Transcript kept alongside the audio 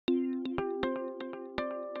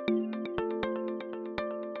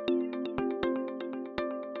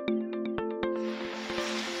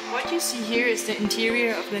What you see here is the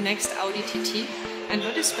interior of the next Audi TT, and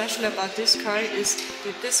what is special about this car is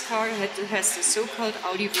that this car has the so-called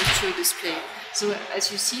Audi virtual display. So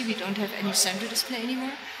as you see, we don't have any center display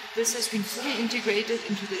anymore. This has been fully integrated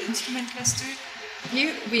into the instrument cluster.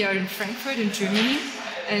 Here we are in Frankfurt in Germany,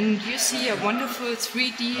 and you see a wonderful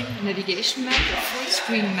 3D navigation map, a full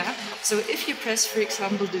screen map. So if you press, for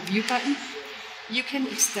example, the view button, you can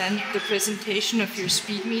extend the presentation of your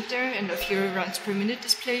speed meter and of your rounds per minute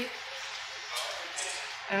display.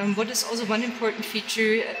 What is also one important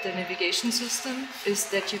feature at the navigation system is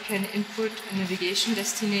that you can input a navigation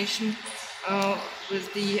destination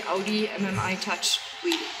with the Audi MMI Touch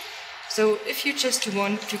wheel. So if you just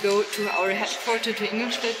want to go to our headquarters to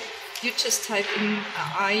Ingolstadt, you just type in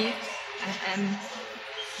I, M,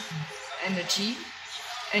 and a G,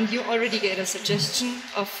 and you already get a suggestion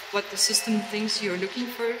of what the system thinks you're looking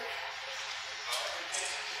for.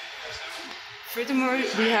 Furthermore,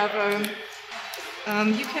 we have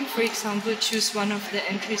you can, for example, choose one of the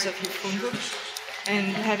entries of your phone book,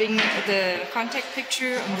 and having the contact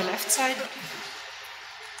picture on the left side.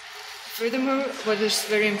 Furthermore, what is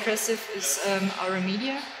very impressive is our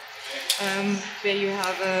media, where you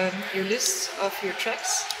have your list of your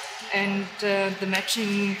tracks and the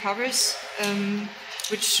matching covers,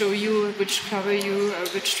 which show you which cover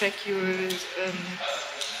which track you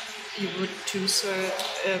would choose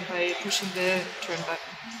by pushing the turn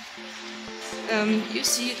button. You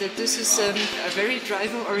see that this is a very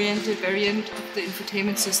driver-oriented variant of the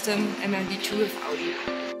infotainment system MLB2 of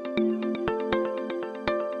Audi.